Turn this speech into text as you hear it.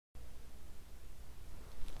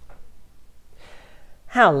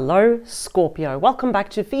Hello Scorpio, welcome back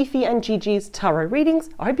to Fifi and Gigi's tarot readings.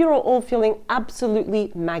 I hope you're all feeling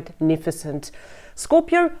absolutely magnificent.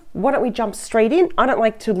 Scorpio, why don't we jump straight in? I don't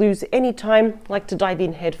like to lose any time, I like to dive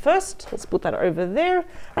in head first. Let's put that over there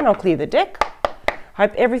and I'll clear the deck.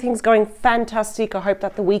 Hope everything's going fantastic. I hope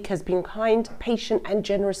that the week has been kind, patient and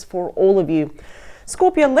generous for all of you.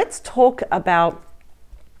 Scorpio, let's talk about,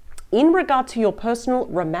 in regard to your personal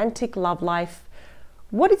romantic love life,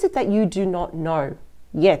 what is it that you do not know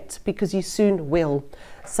yet, because you soon will?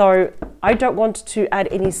 So I don't want to add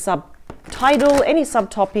any subtitle, any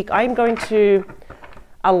subtopic. I'm going to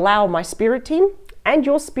allow my spirit team and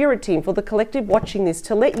your spirit team, for the collective watching this,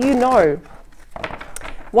 to let you know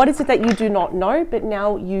what is it that you do not know, but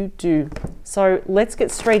now you do. So let's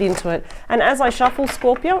get straight into it. And as I shuffle,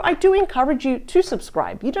 Scorpio, I do encourage you to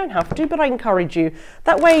subscribe. You don't have to, but I encourage you.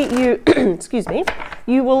 That way you, excuse me,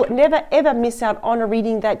 you will never ever miss out on a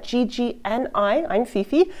reading that Gigi and I'm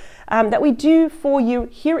Fifi, that we do for you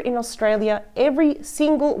here in Australia every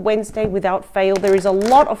single Wednesday without fail. There is a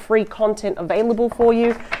lot of free content available for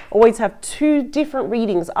you. Always have 2 different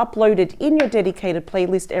readings uploaded in your dedicated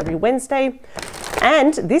playlist every Wednesday.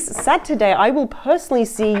 And this Saturday, I will personally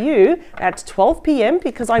see you at 12 p.m.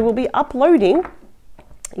 because I will be uploading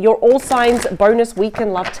your All Signs bonus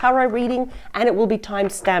weekend love tarot reading, and it will be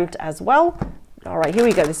time stamped as well. All right, here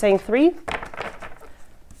we go. They're saying 3,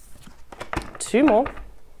 2 more.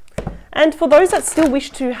 And for those that still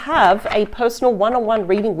wish to have a personal one-on-one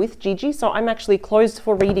reading with Gigi, so I'm actually closed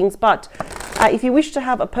for readings, but if you wish to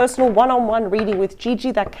have a personal one-on-one reading with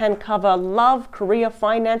Gigi that can cover love, career,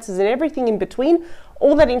 finances, and everything in between,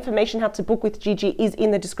 all that information how to book with Gigi is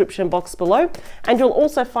in the description box below. And you'll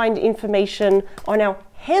also find information on our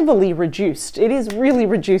heavily reduced, it is really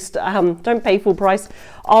reduced, don't pay full price,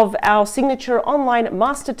 of our signature online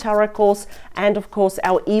master tarot course, and of course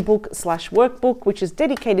our ebook / workbook, which is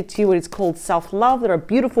dedicated to you. It is called Self-Love. There are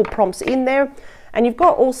beautiful prompts in there. And you've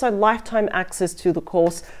got also lifetime access to the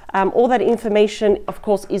course. All that information, of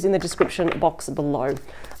course, is in the description box below.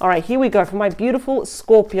 All right, here we go. For my beautiful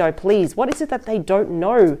Scorpio, please, what is it that they don't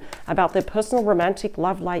know about their personal romantic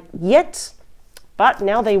love life yet? But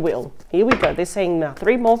now they will. Here we go. They're saying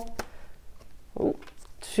 3 more. Ooh,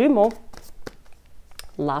 2 more.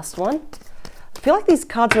 Last one. I feel like these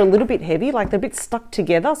cards are a little bit heavy, like they're a bit stuck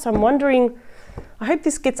together. So I'm wondering, I hope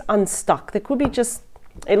this gets unstuck. There could be just,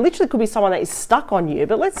 it literally could be someone that is stuck on you,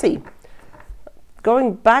 but let's see.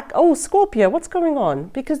 Going back, oh, Scorpio, what's going on?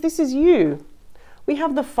 Because this is you. We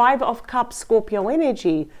have the 5 of Cups, Scorpio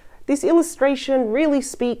energy. This illustration really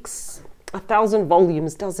speaks 1,000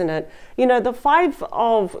 volumes, doesn't it? You know, the 5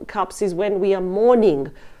 of Cups is when we are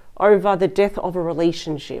mourning over the death of a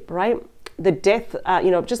relationship, right? The death,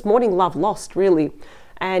 you know, just mourning love lost, really,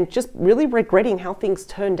 and just really regretting how things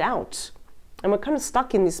turned out. And we're kind of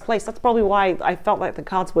stuck in this place. That's probably why I felt like the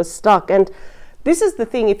cards were stuck. And this is the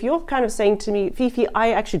thing, if you're kind of saying to me, Fifi,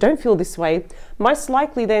 I actually don't feel this way, most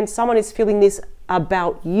likely then someone is feeling this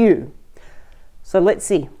about you. So let's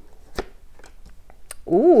see.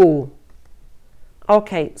 Ooh.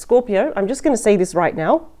 Okay, Scorpio, I'm just going to say this right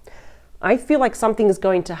now. I feel like something is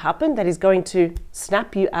going to happen that is going to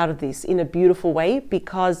snap you out of this in a beautiful way,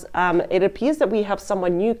 because it appears that we have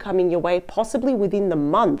someone new coming your way, possibly within the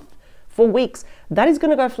month. For weeks, that is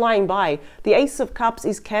going to go flying by. The Ace of Cups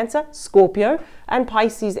is Cancer, Scorpio, and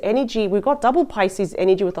Pisces energy. We've got double Pisces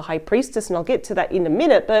energy with the High Priestess, and I'll get to that in a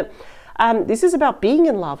minute. But this is about being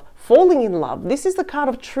in love, falling in love. This is the card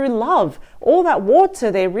of true love. All that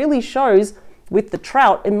water there really shows, with the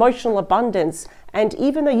Trout, emotional abundance. And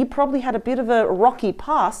even though you probably had a bit of a rocky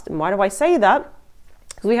past, and why do I say that?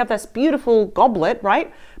 Because we have this beautiful goblet,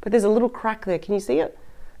 right? But there's a little crack there. Can you see it?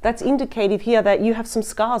 That's indicative here that you have some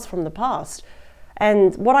scars from the past.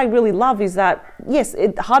 And what I really love is that, yes,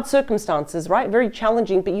 hard circumstances, right? Very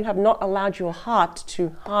challenging, but you have not allowed your heart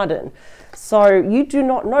to harden. So you do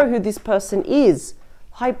not know who this person is.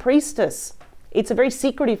 High Priestess. It's a very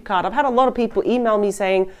secretive card. I've had a lot of people email me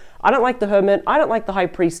saying, I don't like the Hermit, I don't like the High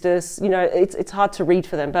Priestess. You know, it's hard to read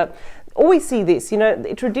for them. But always see this, you know,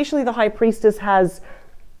 traditionally the High Priestess has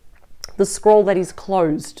the scroll that is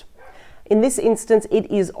closed. In this instance, it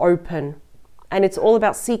is open, and it's all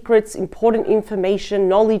about secrets, important information,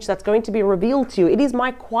 knowledge that's going to be revealed to you. It is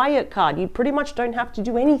my quiet card. You pretty much don't have to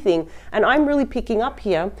do anything. And I'm really picking up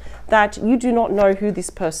here that you do not know who this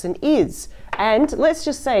person is. And let's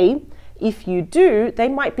just say, if you do, they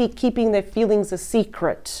might be keeping their feelings a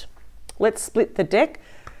secret. Let's split the deck.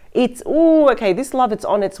 It's, oh, okay, this love, it's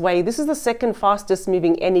on its way. This is the second fastest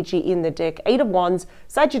moving energy in the deck. 8 of Wands,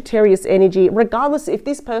 Sagittarius energy. Regardless if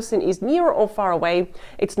this person is near or far away,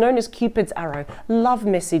 it's known as Cupid's arrow. Love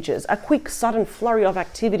messages, a quick, sudden flurry of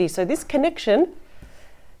activity. So this connection,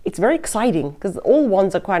 it's very exciting because all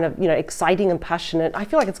wands are kind of, exciting and passionate. I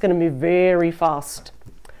feel like it's going to move very fast.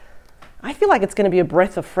 I feel like it's going to be a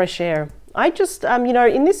breath of fresh air. I just,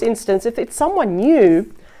 in this instance, if it's someone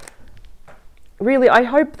new, really, I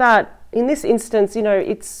hope that in this instance,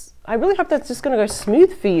 I really hope that's just going to go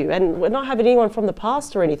smooth for you and we're not having anyone from the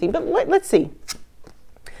past or anything. But let's see.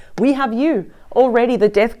 We have you already, the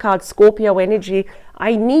Death card, Scorpio energy.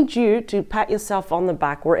 I need you to pat yourself on the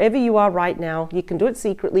back wherever you are right now. You can do it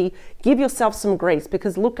secretly. Give yourself some grace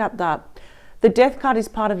because look at that. The Death card is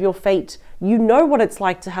part of your fate. You know what it's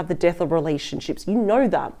like to have the death of relationships. You know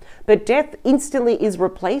that. But death instantly is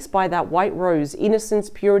replaced by that white rose, innocence,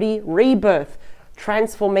 purity, rebirth,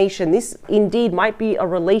 transformation. This indeed might be a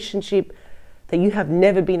relationship that you have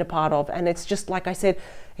never been a part of. And it's just like I said,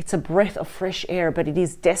 it's a breath of fresh air, but it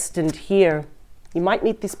is destined here. You might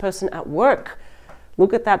meet this person at work.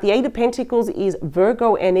 Look at that. The 8 of Pentacles is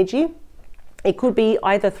Virgo energy. It could be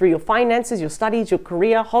either through your finances, your studies, your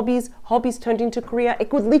career, hobbies turned into career.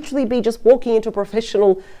 It could literally be just walking into a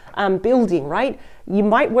professional building, right? You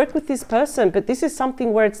might work with this person, but this is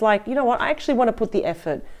something where it's like, you know what? I actually want to put the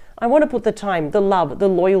effort. I want to put the time, the love, the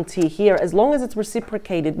loyalty here, as long as it's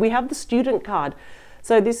reciprocated. We have the Student card.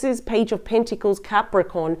 So this is Page of Pentacles,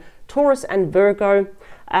 Capricorn, Taurus, and Virgo.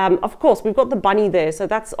 Of course, we've got the bunny there. So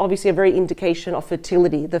that's obviously a very indication of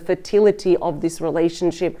fertility, the fertility of this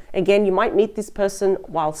relationship. Again, you might meet this person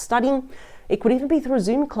while studying. It could even be through a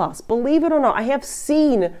Zoom class. Believe it or not, I have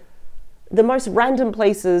seen the most random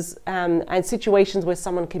places and situations where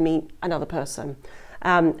someone can meet another person.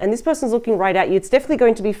 And this person's looking right at you. It's definitely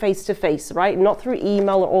going to be face to face, right? Not through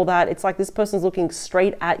email or all that. It's like this person's looking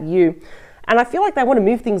straight at you. And I feel like they want to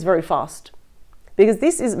move things very fast because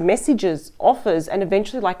this is messages, offers, and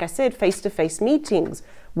eventually, like I said, face-to-face meetings.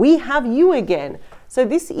 We have you again. So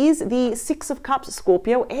this is the 6 of Cups,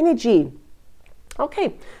 Scorpio energy.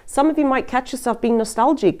 Okay, some of you might catch yourself being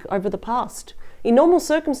nostalgic over the past. In normal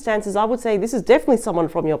circumstances, I would say this is definitely someone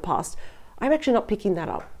from your past. I'm actually not picking that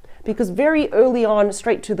up because very early on,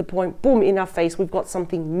 straight to the point, boom, in our face, we've got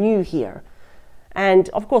something new here. And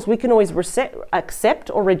of course, we can always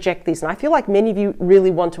accept or reject this. And I feel like many of you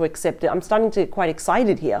really want to accept it. I'm starting to get quite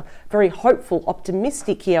excited here, very hopeful,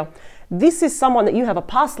 optimistic here. This is someone that you have a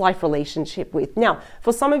past life relationship with. Now,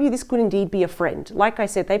 for some of you, this could indeed be a friend. Like I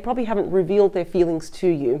said, they probably haven't revealed their feelings to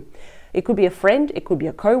you. It could be a friend, it could be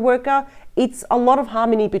a co-worker. It's a lot of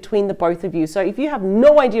harmony between the both of you. So if you have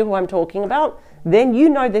no idea who I'm talking about, then you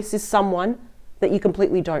know this is someone that you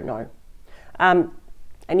completely don't know.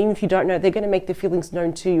 And even if you don't know, they're going to make their feelings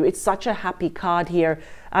known to you. It's such a happy card here.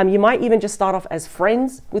 You might even just start off as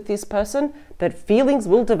friends with this person, but feelings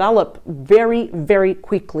will develop very, very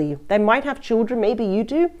quickly. They might have children, maybe you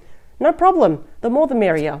do. No problem. The more the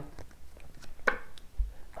merrier.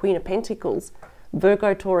 Queen of Pentacles,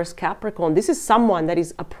 Virgo, Taurus, Capricorn. This is someone that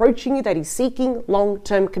is approaching you, that is seeking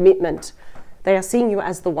long-term commitment. They are seeing you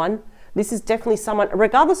as the one. This is definitely someone,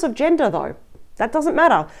 regardless of gender though. That doesn't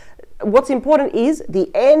matter. What's important is the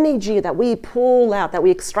energy that we pull out, that we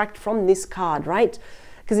extract from this card, right?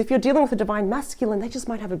 Because if you're dealing with a divine masculine, they just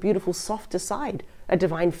might have a beautiful softer side. A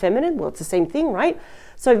divine feminine, well, it's the same thing, right?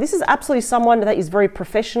 So this is absolutely someone that is very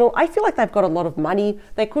professional. I feel like they've got a lot of money.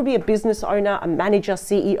 They could be a business owner, a manager,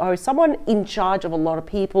 CEO, someone in charge of a lot of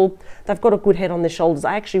people. They've got a good head on their shoulders.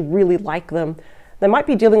 I actually really like them. They might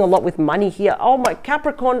be dealing a lot with money here. Oh my,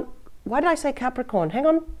 Capricorn. Why did I say Capricorn? Hang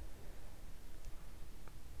on.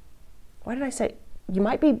 Why did I say, you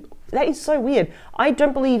might be, that is so weird. I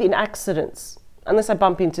don't believe in accidents unless I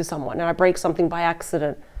bump into someone and I break something by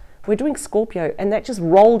accident. We're doing Scorpio and that just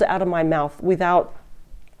rolled out of my mouth without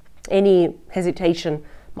any hesitation.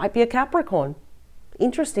 Might be a Capricorn.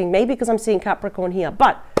 Interesting, maybe because I'm seeing Capricorn here.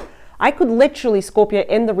 But I could literally, Scorpio,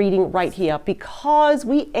 end the reading right here because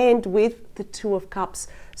we end with the 2 of Cups.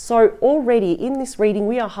 So already in this reading,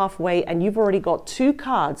 we are halfway and you've already got 2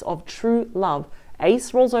 cards of true love.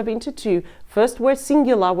 Ace rolls over into 2. First, we're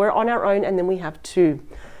singular, we're on our own, and then we have 2.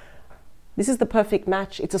 This is the perfect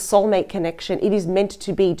match. It's a soulmate connection. It is meant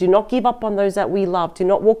to be. Do not give up on those that we love. Do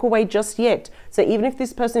not walk away just yet. So even if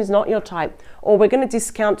this person is not your type, or we're going to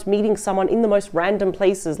discount meeting someone in the most random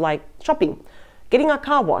places like shopping, getting our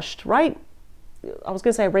car washed, right? I was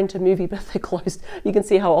going to say rent a movie, but they're closed. You can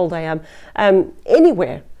see how old I am.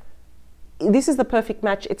 Anywhere. This is the perfect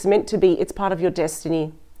match. It's meant to be. It's part of your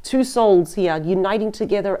destiny. 2 souls here uniting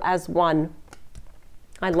together as one.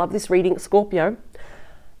 I love this reading, Scorpio.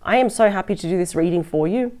 I am so happy to do this reading for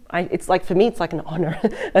you. It's like, for me, it's like an honor.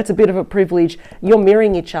 That's a bit of a privilege. You're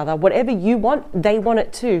mirroring each other. Whatever you want, they want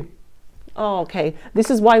it too. Oh, okay. This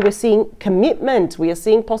is why we're seeing commitment. We are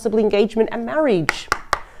seeing possibly engagement and marriage.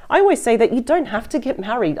 I always say that you don't have to get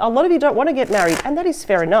married. A lot of you don't want to get married, and that is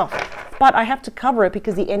fair enough. But I have to cover it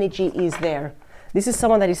because the energy is there. This is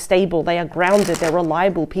someone that is stable. They are grounded. They're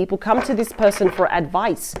reliable. People come to this person for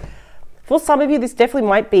advice. For some of you, this definitely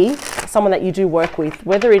might be someone that you do work with,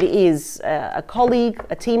 whether it is a colleague,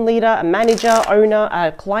 a team leader, a manager, owner,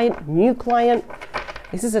 a client, new client.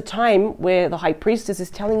 This is a time where the High Priestess is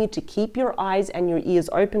telling you to keep your eyes and your ears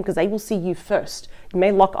open because they will see you first. You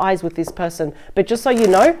may lock eyes with this person, but just so you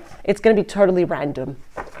know, it's going to be totally random.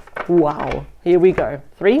 Wow. Here we go.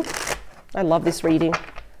 3. I love this reading.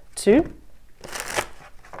 2.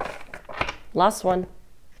 Last one.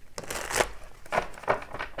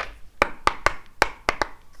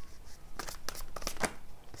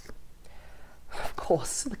 Of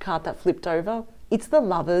course, the card that flipped over. It's the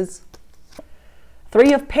Lovers.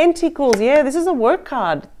 3 of Pentacles. Yeah, this is a work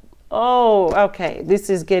card. Oh, okay. This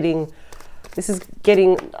is getting,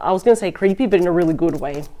 I was going to say creepy, but in a really good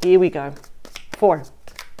way. Here we go. 4,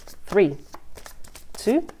 3,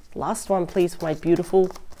 2. Last one, please, for my beautiful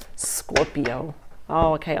Scorpio.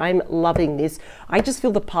 Oh, okay. I'm loving this. I just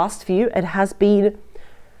feel the past for you, it's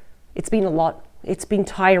been a lot. It's been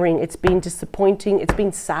tiring. It's been disappointing. It's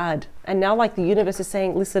been sad. And now, like, the universe is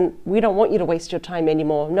saying, listen, we don't want you to waste your time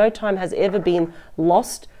anymore. No time has ever been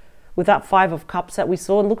lost with that 5 of Cups that we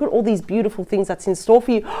saw. And look at all these beautiful things that's in store for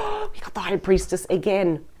you. We got the High Priestess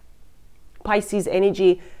again. Pisces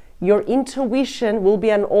energy. Your intuition will be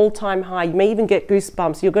an all-time high. You may even get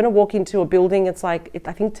goosebumps. You're going to walk into a building. It's like,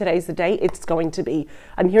 I think today's the day. It's going to be.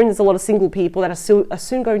 I'm hearing there's a lot of single people that are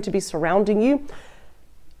soon going to be surrounding you.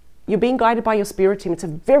 You're being guided by your spirit team. It's a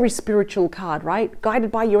very spiritual card, right?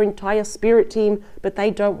 Guided by your entire spirit team, but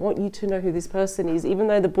they don't want you to know who this person is. Even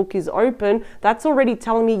though the book is open, that's already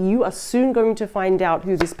telling me you are soon going to find out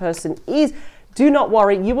who this person is. Do not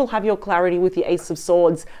worry, you will have your clarity with the Ace of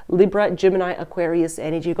Swords, Libra, Gemini, Aquarius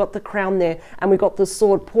energy. You've got the crown there, and we've got the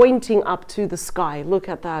sword pointing up to the sky. Look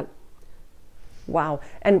at that. Wow.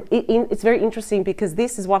 And it's very interesting because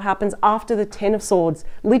this is what happens after the 10 of Swords,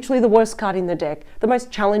 literally the worst card in the deck, the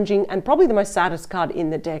most challenging and probably the most saddest card in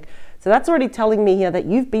the deck. So that's already telling me here that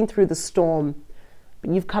you've been through the storm, but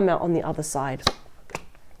you've come out on the other side.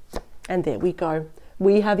 And there we go.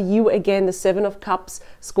 We have you again, the 7 of Cups,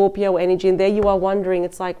 Scorpio energy. And there you are wondering,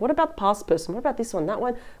 it's like, what about the past person? What about this one, that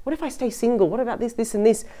one? What if I stay single? What about this, this, and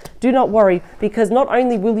this? Do not worry, because not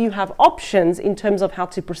only will you have options in terms of how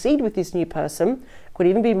to proceed with this new person, could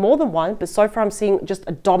even be more than one, but so far I'm seeing just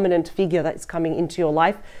a dominant figure that's coming into your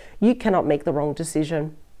life. You cannot make the wrong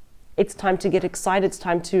decision. It's time to get excited. It's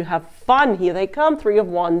time to have fun. Here they come, 3 of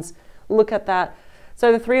Wands. Look at that.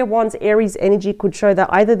 So the 3 of Wands, Aries energy could show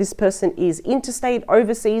that either this person is interstate,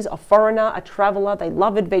 overseas, a foreigner, a traveler. They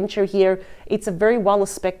love adventure here. It's a very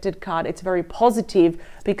well-respected card. It's very positive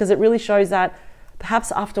because it really shows that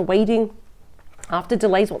perhaps after waiting, after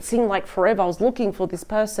delays, what seemed like forever, I was looking for this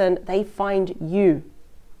person, they find you.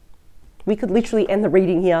 We could literally end the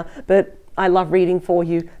reading here, but I love reading for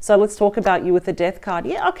you. So let's talk about you with the Death card.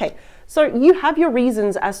 Yeah, okay. So you have your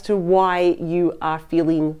reasons as to why you are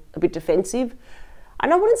feeling a bit defensive.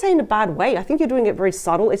 And I wouldn't say in a bad way. I think you're doing it very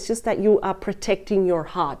subtle. It's just that you are protecting your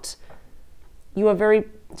heart. You are very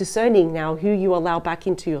discerning now who you allow back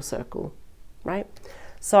into your circle, right?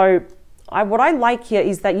 So what I like here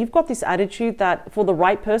is that you've got this attitude that for the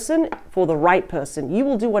right person, you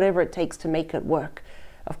will do whatever it takes to make it work.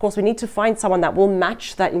 Of course, we need to find someone that will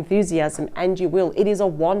match that enthusiasm, and you will. It is a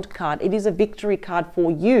wand card. It is a victory card for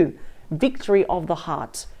you. Victory of the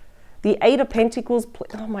heart. The 8 of Pentacles,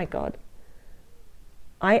 oh my God.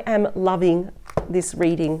 I am loving this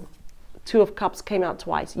reading. 2 of Cups came out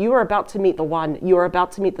twice. You are about to meet the one. You are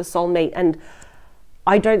about to meet the soulmate. And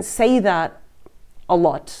I don't say that a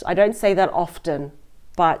lot. I don't say that often,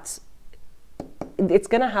 but it's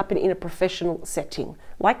going to happen in a professional setting.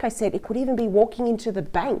 Like I said, it could even be walking into the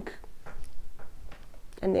bank.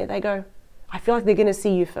 And there they go. I feel like they're going to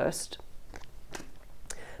see you first.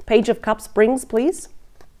 Page of Cups brings, please.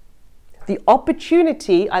 The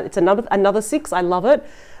opportunity, it's another 6, I love it.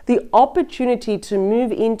 The opportunity to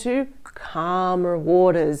move into calmer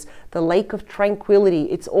waters, the lake of tranquility.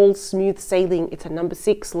 It's all smooth sailing. It's a number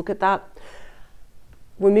 6, look at that.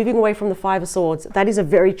 We're moving away from the 5 of Swords. That is a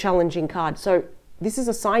very challenging card. So this is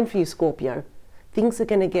a sign for you, Scorpio. Things are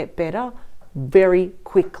going to get better very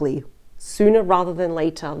quickly. sooner rather than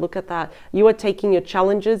later. Look at that. You are taking your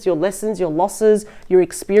challenges, your lessons, your losses, your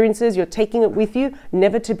experiences, you're taking it with you,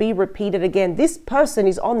 never to be repeated again. This person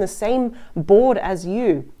is on the same board as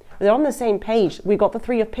you. They're on the same page. We got the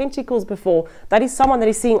Three of Pentacles before. That is someone that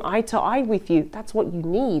is seeing eye to eye with you. That's what you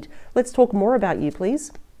need. Let's talk more about you,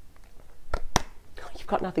 please. You've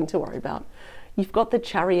got nothing to worry about. You've got the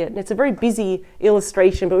Chariot, and it's a very busy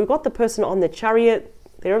illustration, but we've got the person on the Chariot.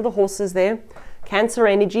 There are the horses there. Cancer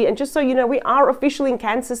energy. And just so you know, we are officially in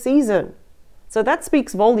Cancer season. So that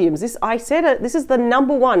speaks volumes. I said it, this is the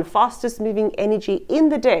 #1 fastest moving energy in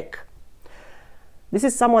the deck. This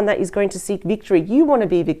is someone that is going to seek victory. You want to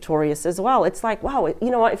be victorious as well. It's like, wow, you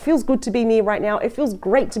know what? It feels good to be me right now. It feels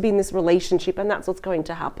great to be in this relationship, and that's what's going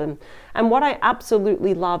to happen. And what I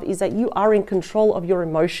absolutely love is that you are in control of your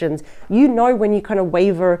emotions. You know when you kind of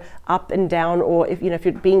waver up and down, or if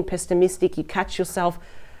you're being pessimistic, you catch yourself.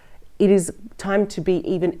 It is time to be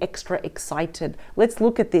even extra excited. Let's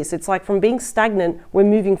look at this. It's like from being stagnant, we're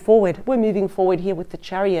moving forward. We're moving forward here with the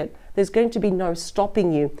Chariot. There's going to be no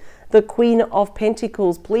stopping you. The Queen of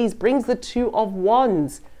Pentacles, please, brings the Two of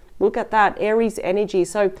Wands. Look at that, Aries energy.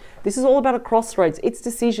 So this is all about a crossroads. It's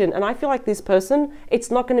decision. And I feel like this person, it's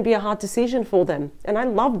not going to be a hard decision for them. And I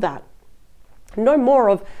love that. No more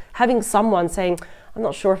of having someone saying, I'm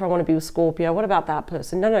not sure if I want to be with Scorpio. What about that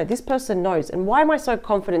person? No, this person knows. And why am I so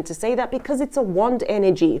confident to say that? Because it's a wand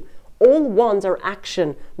energy. All wands are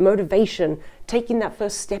action, motivation, taking that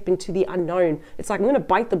first step into the unknown. It's like, I'm going to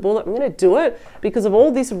bite the bullet. I'm going to do it because of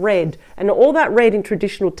all this red. And all that red in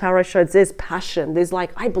traditional tarot shows, there's passion. There's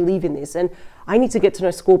like, I believe in this. And I need to get to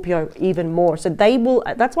know Scorpio even more. So they will,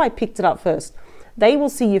 that's why I picked it up first. They will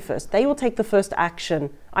see you first. They will take the first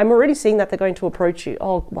action. I'm already seeing that they're going to approach you.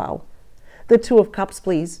 Oh, wow. The Two of Cups,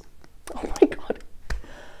 please. Oh my God.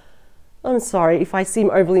 I'm sorry if I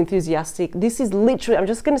seem overly enthusiastic. This is literally, I'm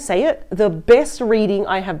just going to say it, the best reading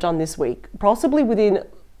I have done this week. Possibly within,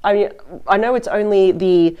 I know it's only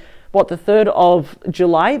the 3rd of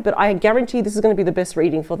July, but I guarantee this is going to be the best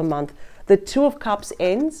reading for the month. The Two of Cups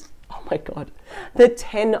ends. Oh my God. The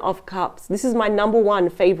 10 of Cups. This is my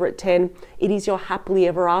 #1 favorite 10. It is your happily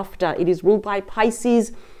ever after. It is ruled by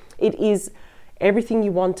Pisces. It is everything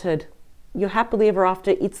you wanted. Your happily ever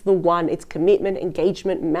after, it's the one. It's commitment,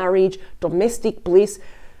 engagement, marriage, domestic bliss.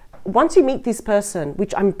 Once you meet this person,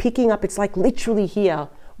 which I'm picking up, it's like literally here,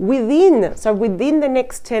 within the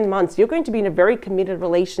next 10 months, you're going to be in a very committed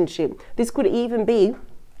relationship. This could even be,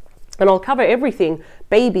 and I'll cover everything,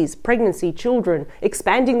 babies, pregnancy, children,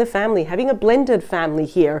 expanding the family, having a blended family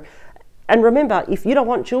here. And remember, if you don't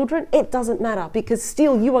want children, it doesn't matter, because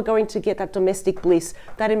still you are going to get that domestic bliss,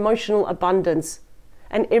 that emotional abundance.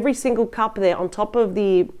 And every single cup there on top of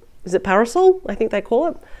the, is it parasol? I think they call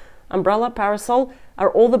it. Umbrella, parasol,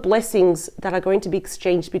 are all the blessings that are going to be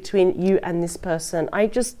exchanged between you and this person.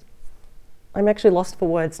 I'm actually lost for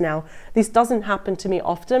words now. This doesn't happen to me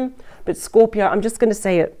often, but Scorpio, I'm just going to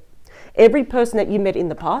say it. Every person that you met in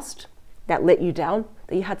the past that let you down,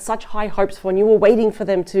 that you had such high hopes for, and you were waiting for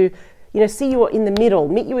them to, see you in the middle,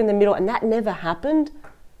 meet you in the middle, and that never happened,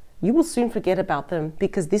 you will soon forget about them,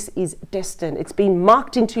 because this is destined. It's been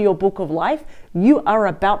marked into your book of life. You are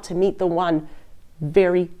about to meet the one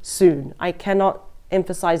very soon. I cannot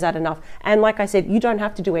emphasize that enough. And like I said, you don't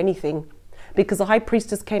have to do anything, because the High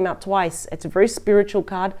Priestess came out twice. It's a very spiritual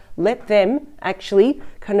card. Let them actually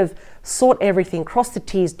kind of sort everything, cross the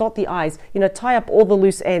T's, dot the I's, tie up all the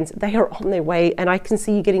loose ends. They are on their way. And I can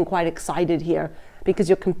see you getting quite excited here, because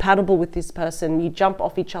you're compatible with this person. You jump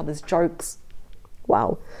off each other's jokes.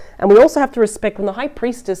 Wow. And we also have to respect when the High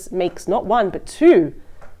Priestess makes not one, but two,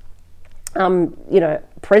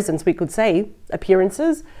 presents, we could say,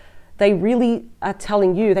 appearances. They really are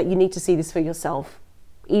telling you that you need to see this for yourself.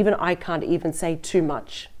 Even I can't even say too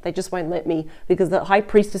much. They just won't let me, because the High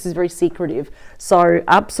Priestess is very secretive. So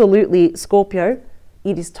absolutely, Scorpio,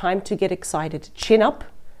 it is time to get excited. Chin up,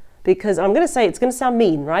 because I'm going to say, it's going to sound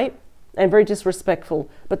mean, right? And very disrespectful.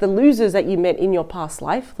 But the losers that you met in your past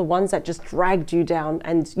life, the ones that just dragged you down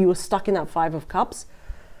and you were stuck in that 5 of Cups,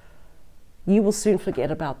 you will soon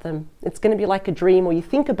forget about them. It's going to be like a dream, or you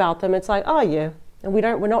think about them, it's like, oh yeah. And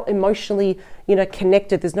we're not emotionally,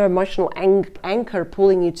 connected. There's no emotional anchor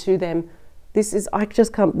pulling you to them. This is,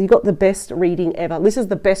 you got the best reading ever. This is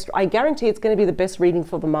the best, I guarantee it's going to be the best reading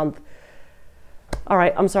for the month. All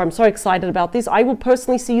right, I'm sorry, I'm so excited about this. I will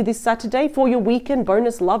personally see you this Saturday for your weekend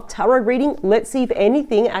bonus love tarot reading. Let's see if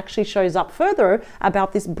anything actually shows up further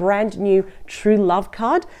about this brand new true love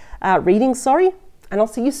card reading, and I'll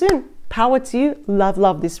see you soon. Power to you.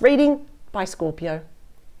 Love this reading. Bye, Scorpio.